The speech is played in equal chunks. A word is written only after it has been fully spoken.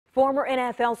Former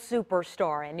NFL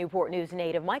superstar and Newport News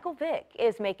native Michael Vick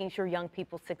is making sure young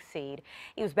people succeed.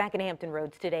 He was back in Hampton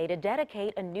Roads today to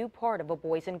dedicate a new part of a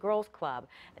Boys and Girls Club.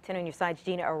 10 on your side's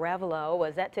Geena Arevalo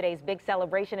was at today's big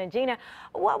celebration. And Geena,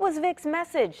 what was Vick's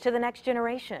message to the next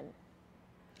generation?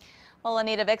 Well,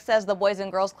 Anita, Vick says the Boys and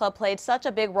Girls Club played such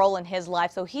a big role in his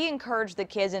life, so he encouraged the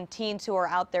kids and teens who are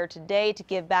out there today to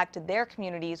give back to their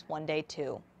communities one day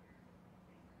too.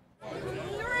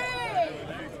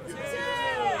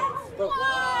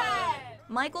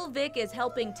 Michael Vick is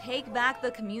helping take back the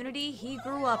community he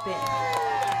grew up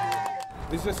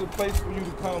in. It's just a place for you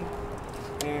to come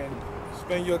and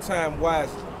spend your time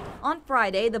wisely. On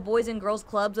Friday, the Boys and Girls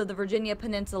Clubs of the Virginia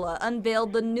Peninsula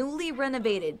unveiled the newly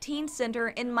renovated Teen Center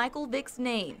in Michael Vick's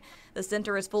name. The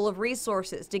center is full of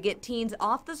resources to get teens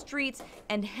off the streets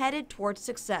and headed towards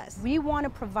success. We want to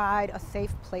provide a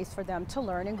safe place for them to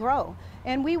learn and grow.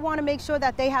 And we want to make sure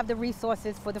that they have the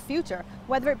resources for the future,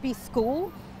 whether it be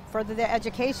school, further their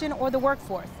education, or the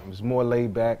workforce. It's more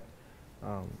laid back.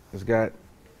 It's got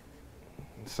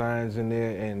signs in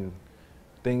there and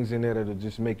things in there that'll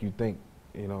just make you think.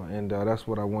 You know, and that's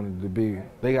what I wanted to be.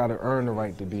 They got to earn the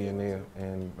right to be in there,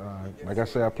 and like I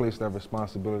said, I placed that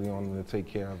responsibility on them to take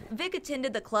care of it. Vick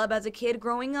attended the club as a kid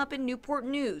growing up in Newport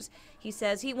News. He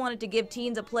says he wanted to give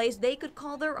teens a place they could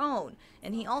call their own,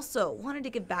 and he also wanted to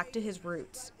give back to his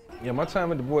roots. Yeah, my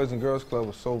time at the Boys and Girls Club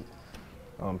was so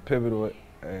pivotal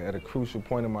at a crucial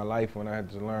point in my life when I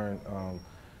had to learn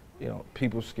you know,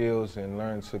 people skills and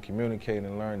learn to communicate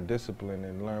and learn discipline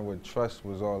and learn what trust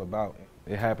was all about.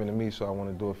 It happened to me, so I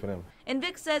want to do it for them. And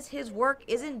Vick says his work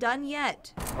isn't done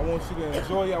yet. I want you to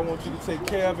enjoy it. I want you to take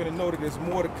care of it and know that there's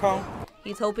more to come.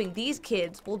 He's hoping these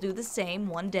kids will do the same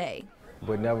one day.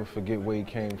 But never forget where you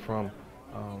came from.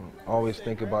 Always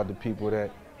think about the people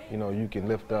that, you know, you can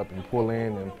lift up and pull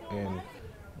in and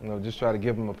you know, just try to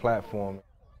give them a platform.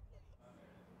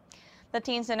 The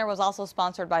Teen Center was also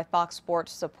sponsored by Fox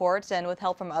Sports Supports and with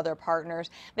help from other partners.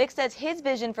 Vick says his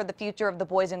vision for the future of the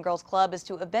Boys and Girls Club is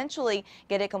to eventually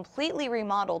get it completely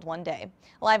remodeled one day.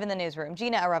 Live in the newsroom,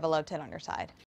 Geena Arevalo, 10 on your side.